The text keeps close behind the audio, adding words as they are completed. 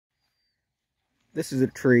this is a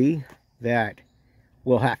tree that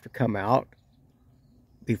will have to come out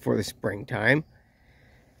before the springtime.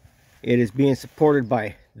 It is being supported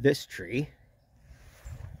by this tree.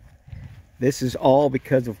 This is all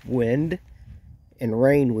because of wind and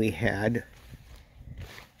rain we had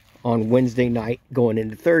on Wednesday night going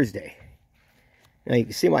into Thursday. Now you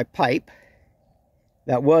can see my pipe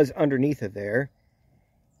that was underneath of there,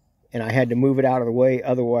 and I had to move it out of the way,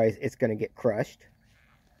 otherwise it's going to get crushed.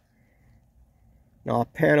 Now I'll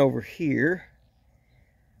pan over here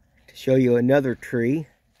to show you another tree.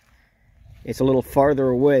 It's a little farther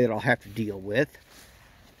away that I'll have to deal with.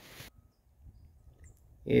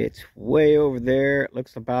 It's way over there. It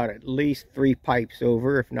looks about at least 3 pipes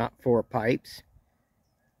over, if not 4 pipes,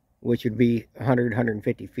 which would be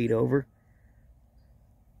 150 feet over.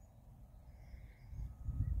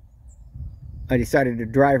 I decided to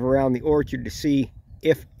drive around the orchard to see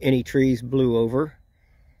if any trees blew over.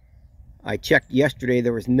 I checked yesterday,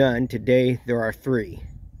 there was none. Today there are 3.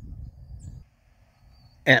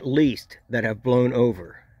 At least, that have blown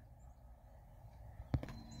over.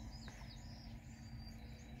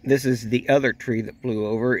 This is the other tree that blew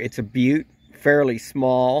over. It's a butte, fairly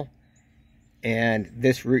small, and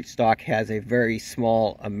this rootstock has a very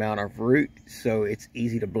small amount of root, so it's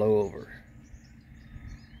easy to blow over.